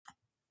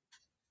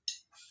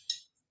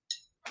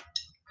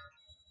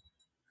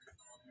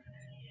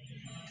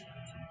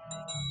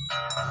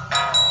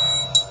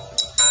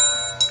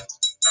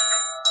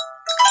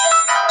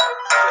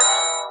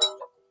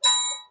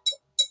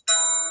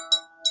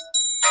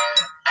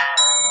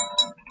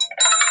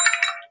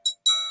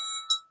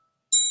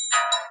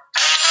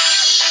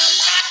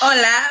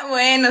Hola,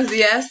 buenos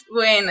días,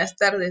 buenas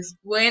tardes,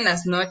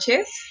 buenas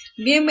noches.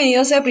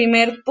 Bienvenidos al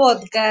primer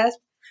podcast,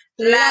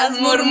 Las Las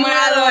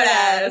murmuradoras.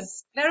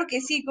 Murmuradoras. Claro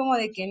que sí, como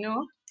de que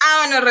no.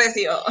 Vámonos,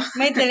 recio.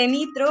 Métele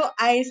nitro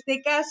a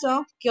este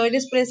caso que hoy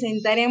les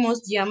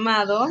presentaremos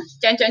llamado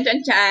Chan, chan,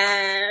 chan,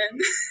 chan.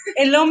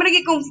 El hombre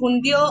que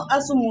confundió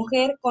a su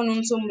mujer con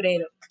un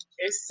sombrero.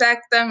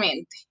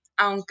 Exactamente,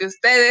 aunque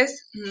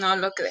ustedes no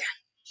lo crean.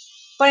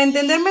 Para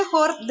entender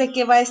mejor de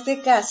qué va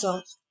este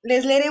caso,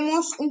 les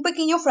leeremos un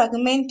pequeño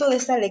fragmento de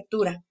esta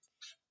lectura.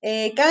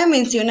 Cabe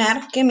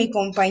mencionar que mi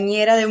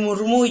compañera de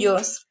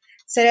murmullos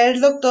será el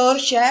doctor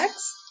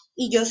Shax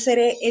y yo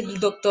seré el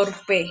doctor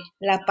P,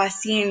 la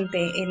paciente,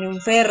 el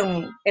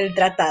enfermo, el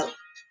tratado.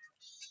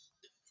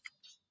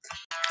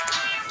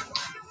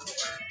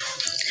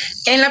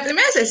 En la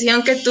primera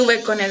sesión que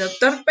tuve con el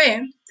doctor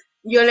P,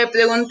 yo le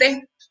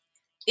pregunté,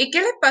 ¿y qué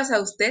le pasa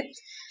a usted?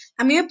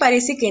 A mí me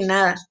parece que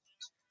nada,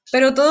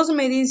 pero todos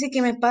me dicen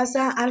que me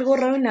pasa algo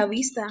raro en la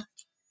vista.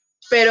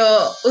 Pero,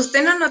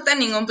 ¿usted no nota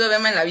ningún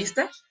problema en la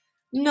vista?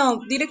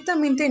 No,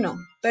 directamente no,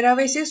 pero a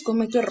veces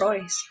cometo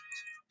errores.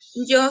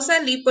 Yo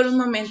salí por un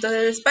momento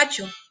del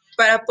despacho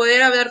para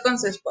poder hablar con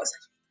su esposa.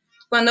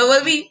 Cuando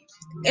volví,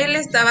 él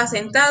estaba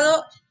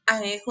sentado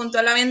junto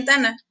a la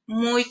ventana,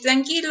 muy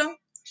tranquilo,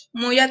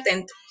 muy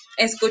atento,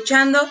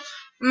 escuchando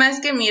más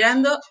que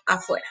mirando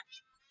afuera.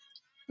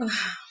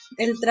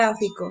 El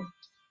tráfico,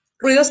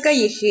 ruidos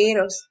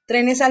callejeros,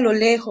 trenes a lo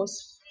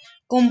lejos,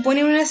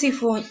 componen una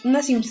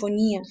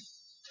sinfonía,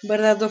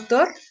 ¿verdad,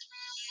 doctor?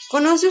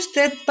 ¿Conoce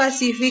usted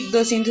Pacific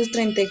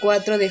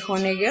 234 de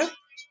Honegger?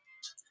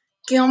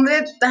 ¡Qué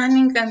hombre tan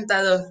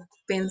encantador!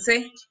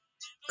 Pensé.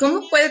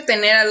 ¿Cómo puede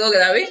tener algo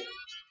grave?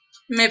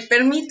 ¿Me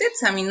permite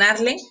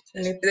examinarle?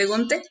 Le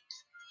pregunté.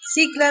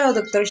 Sí, claro,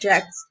 doctor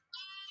Shax.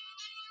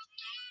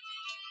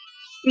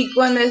 Y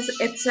cuando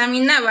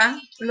examinaba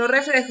los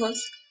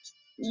reflejos,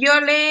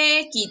 yo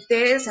le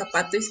quité el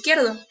zapato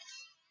izquierdo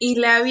y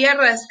le había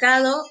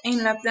rascado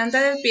en la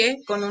planta del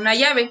pie con una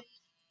llave.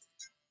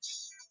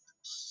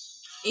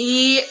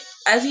 Y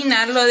al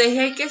final lo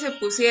dejé que se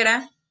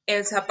pusiera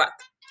el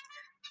zapato.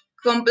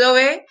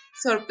 Comprobé,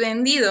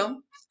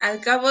 sorprendido, al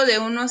cabo de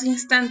unos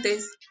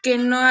instantes, que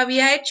no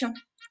había hecho,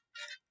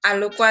 a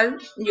lo cual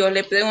yo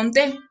le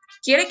pregunté,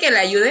 ¿quiere que le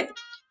ayude?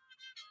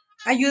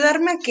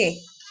 ¿Ayudarme a qué?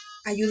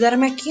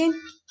 ¿Ayudarme a quién?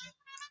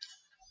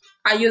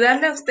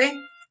 Ayudarle a usted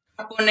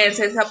a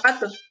ponerse el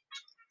zapato.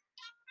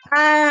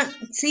 Ah,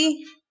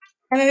 sí,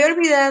 me había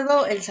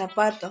olvidado el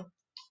zapato.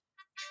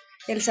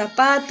 El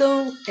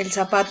zapato.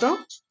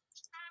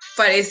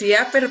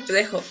 Parecía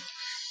perplejo.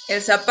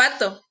 El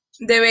zapato.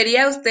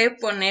 Debería usted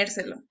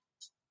ponérselo.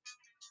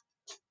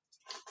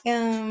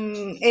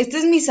 Este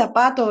es mi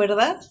zapato,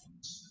 ¿verdad?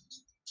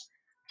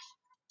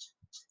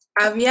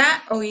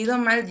 ¿Había oído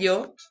mal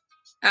yo?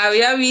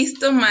 ¿Había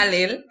visto mal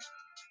él?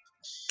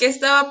 ¿Qué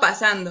estaba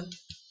pasando?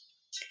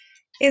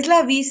 Es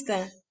la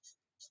vista.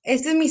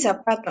 Este es mi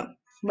zapato,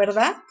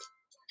 ¿verdad?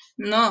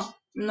 No,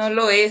 no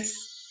lo es.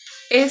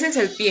 Ese es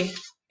el pie.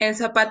 El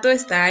zapato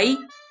está ahí.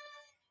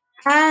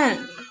 Ah,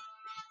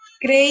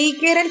 creí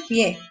que era el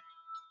pie.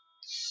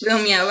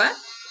 ¿Bromeaba?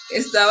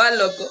 ¿Estaba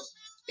loco?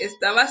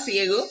 ¿Estaba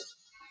ciego?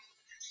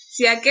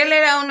 Si aquel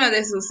era uno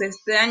de sus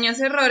extraños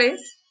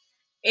errores,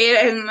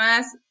 era el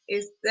más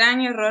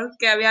extraño error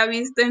que había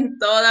visto en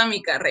toda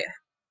mi carrera.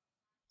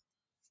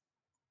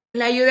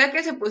 Le ayudé a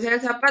que se pusiera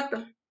el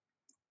zapato,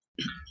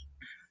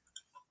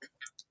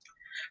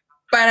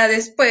 para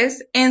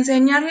después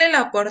enseñarle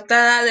la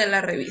portada de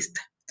la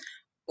revista,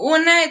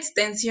 una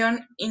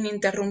extensión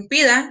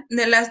ininterrumpida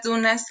de las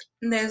dunas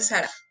del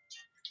Sahara.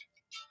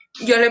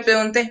 Yo le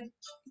pregunté,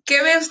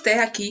 ¿qué ve usted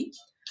aquí?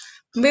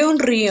 Veo un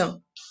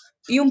río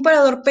y un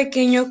parador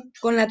pequeño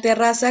con la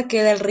terraza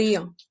que da al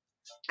río.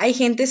 Hay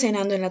gente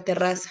cenando en la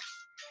terraza.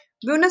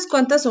 Veo unas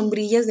cuantas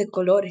sombrillas de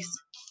colores.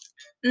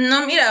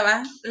 No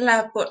miraba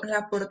la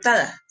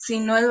portada,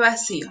 sino el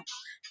vacío,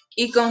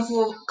 y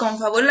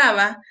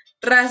confabulaba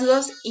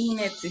rasgos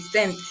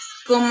inexistentes,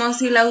 como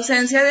si la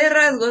ausencia de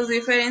rasgos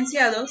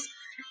diferenciados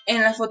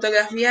en la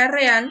fotografía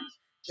real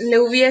le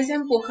hubiese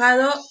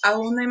empujado a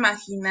una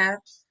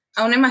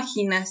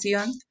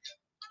imaginación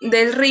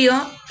del río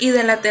y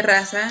de la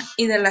terraza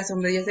y de las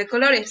sombrillas de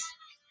colores.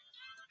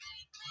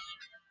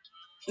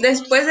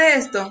 Después de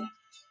esto,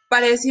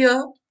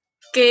 pareció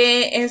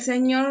que el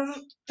señor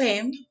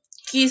P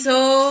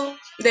quiso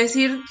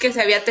decir que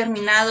se había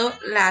terminado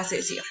la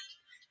sesión.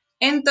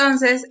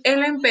 Entonces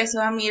él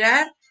empezó a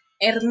mirar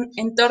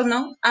en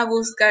torno a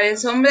buscar el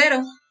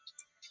sombrero.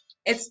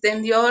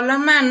 Extendió la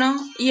mano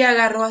y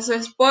agarró a su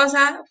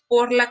esposa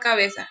por la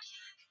cabeza,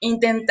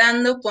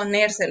 intentando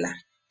ponérsela.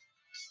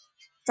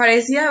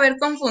 Parecía haber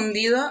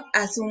confundido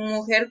a su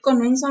mujer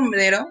con un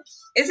sombrero.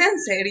 ¿Es en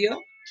serio?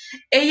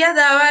 Ella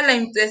daba la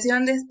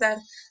impresión de estar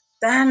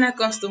tan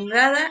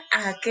acostumbrada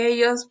a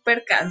aquellos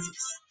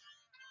percances.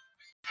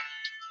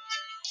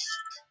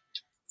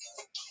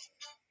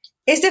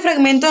 Este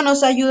fragmento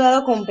nos ha ayudado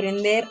a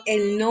comprender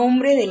el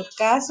nombre del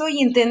caso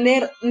y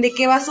entender de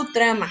qué va su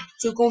trama,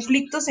 su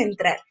conflicto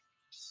central.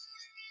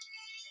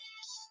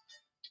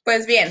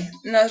 Pues bien,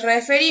 nos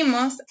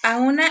referimos a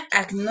una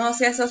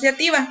agnosia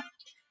asociativa.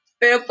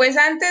 Pero pues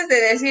antes de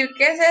decir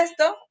qué es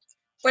esto,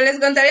 pues les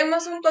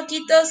contaremos un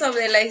poquito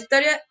sobre la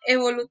historia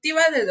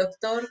evolutiva del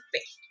Dr. P.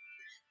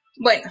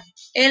 Bueno,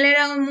 él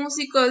era un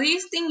músico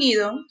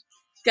distinguido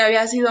que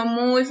había sido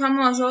muy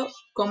famoso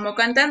como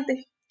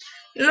cantante.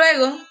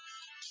 Luego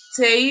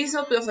se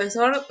hizo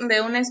profesor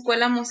de una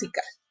escuela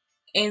musical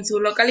en su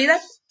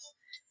localidad.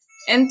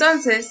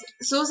 Entonces,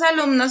 sus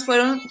alumnos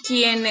fueron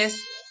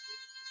quienes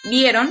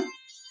vieron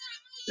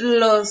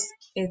los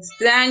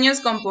extraños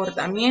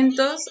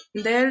comportamientos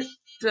del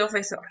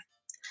profesor.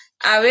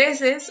 A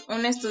veces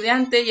un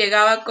estudiante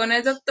llegaba con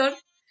el doctor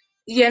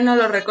y él no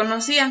lo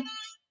reconocía,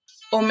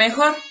 o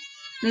mejor,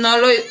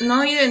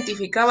 no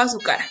identificaba su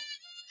cara.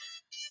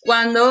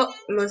 Cuando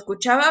lo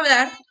escuchaba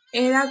hablar,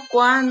 era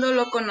cuando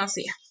lo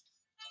conocía.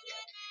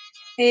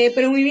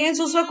 Pero muy bien,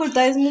 sus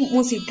facultades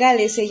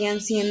musicales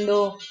seguían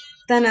siendo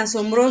tan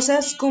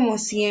asombrosas como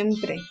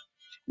siempre.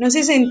 No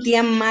se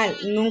sentía mal,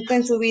 nunca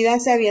en su vida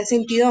se había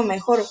sentido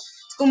mejor,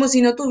 es como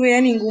si no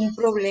tuviera ningún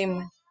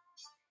problema.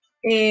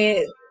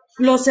 Eh,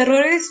 los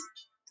errores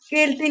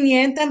que él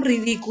tenía eran tan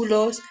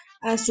ridículos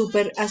a su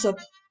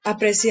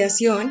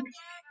apreciación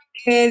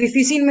que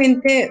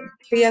difícilmente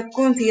podía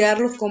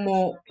considerarlos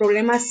como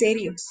problemas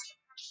serios.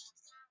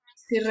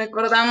 Si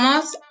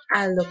recordamos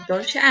al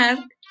doctor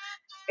Sharp,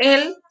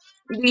 él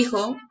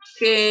dijo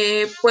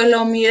que pues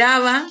lo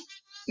miraba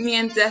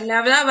mientras le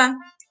hablaba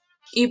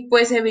y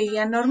pues se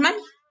veía normal,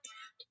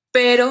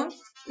 pero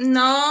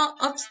no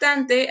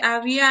obstante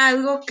había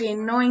algo que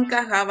no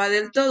encajaba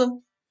del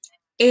todo.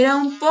 Era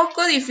un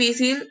poco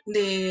difícil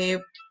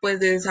de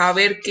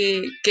saber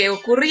qué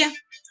ocurría.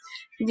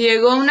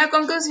 Llegó a una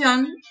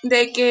conclusión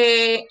de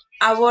que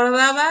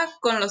abordaba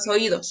con los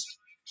oídos,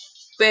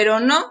 pero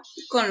no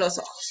con los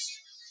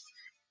ojos.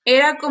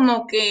 Era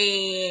como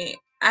que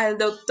al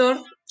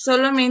doctor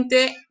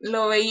solamente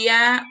lo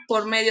veía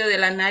por medio de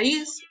la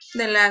nariz,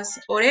 de las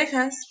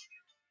orejas,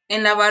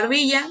 en la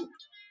barbilla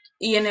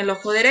y en el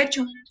ojo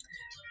derecho,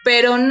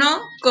 pero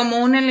no como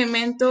un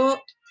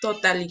elemento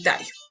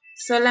totalitario,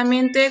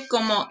 solamente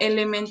como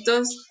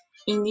elementos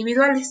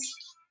individuales.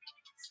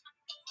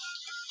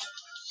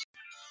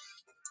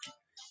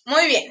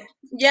 Muy bien,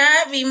 ya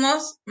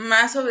vimos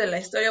más sobre la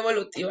historia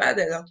evolutiva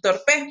del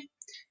Dr. P.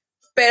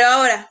 Pero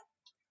ahora,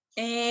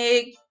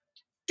 ¿qué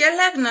es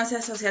la agnosia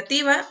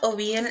asociativa o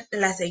bien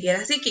la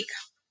ceguera psíquica?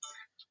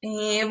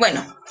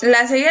 Bueno,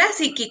 la ceguera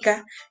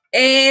psíquica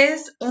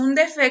es un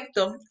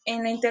defecto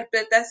en la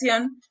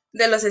interpretación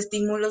de los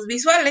estímulos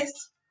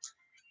visuales.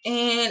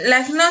 La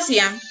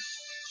agnosia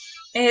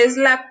es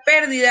la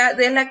pérdida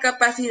de la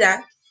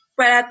capacidad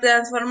para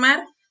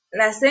transformar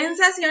las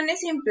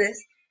sensaciones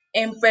simples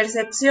en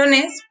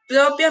percepciones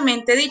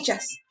propiamente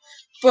dichas,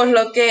 por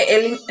lo que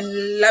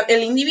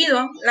el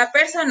individuo, la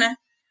persona,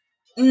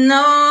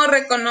 no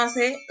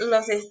reconoce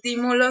los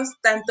estímulos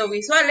tanto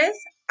visuales,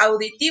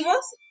 auditivos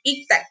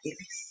y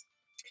táctiles.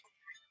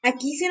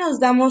 Aquí si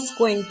nos damos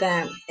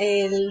cuenta,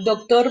 el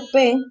doctor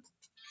P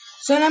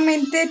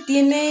solamente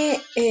tiene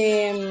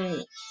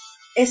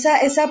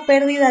esa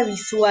pérdida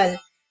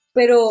visual,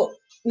 pero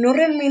no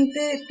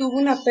realmente tuvo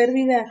una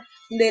pérdida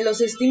de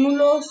los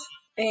estímulos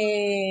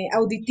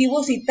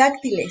auditivos y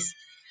táctiles.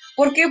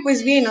 Porque,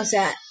 pues bien, o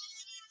sea,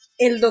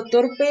 el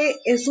doctor P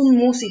es un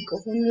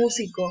músico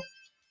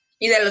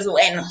Y de los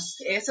buenos,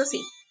 eso sí.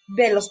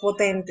 de los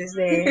potentes,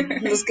 de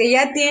los que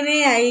ya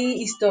tiene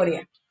ahí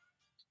historia.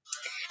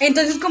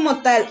 Entonces,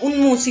 como tal, un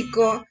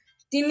músico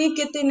tiene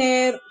que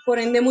tener, por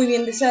ende, muy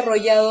bien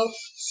desarrollado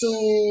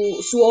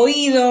su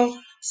oído,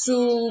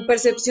 su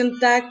percepción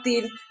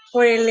táctil,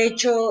 por el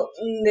hecho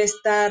de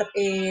estar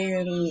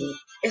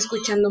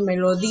escuchando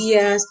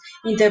melodías,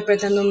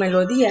 interpretando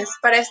melodías.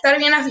 Para estar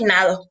bien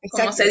afinado,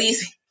 como Exacto. se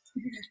dice.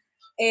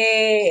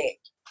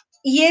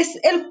 Y es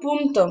el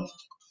punto,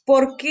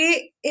 ¿por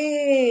qué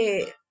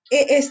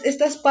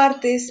estas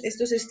partes,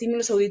 estos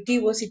estímulos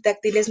auditivos y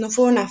táctiles no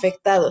fueron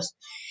afectados?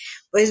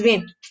 Pues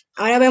bien,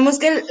 ahora vemos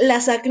que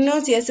las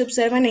agnosias se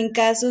observan en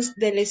casos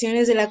de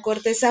lesiones de la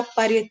corteza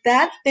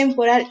parietal,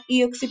 temporal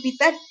y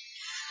occipital.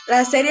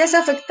 Las áreas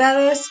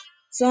afectadas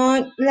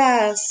son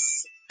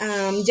las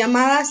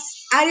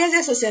llamadas áreas de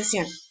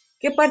asociación,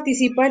 que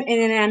participan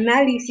en el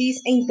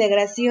análisis e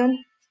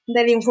integración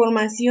de la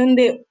información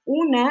de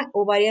una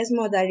o varias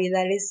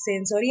modalidades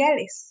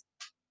sensoriales.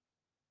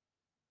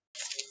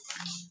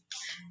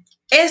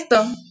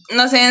 Esto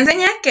nos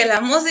enseña que la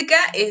música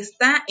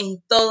está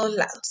en todos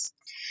lados.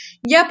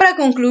 Ya para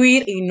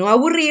concluir y no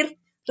aburrir,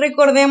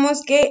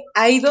 recordemos que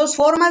hay dos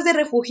formas de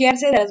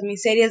refugiarse de las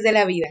miserias de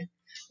la vida: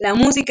 la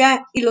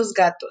música y los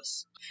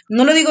gatos.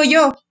 No lo digo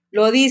yo,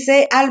 lo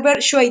dice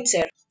Albert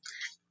Schweitzer.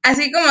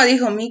 Así como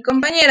dijo mi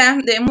compañera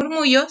de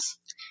murmullos.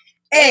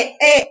 Eso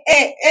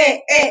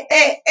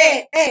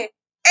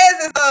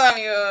es todo,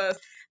 amigos.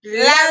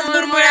 Las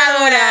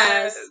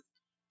murmuradoras.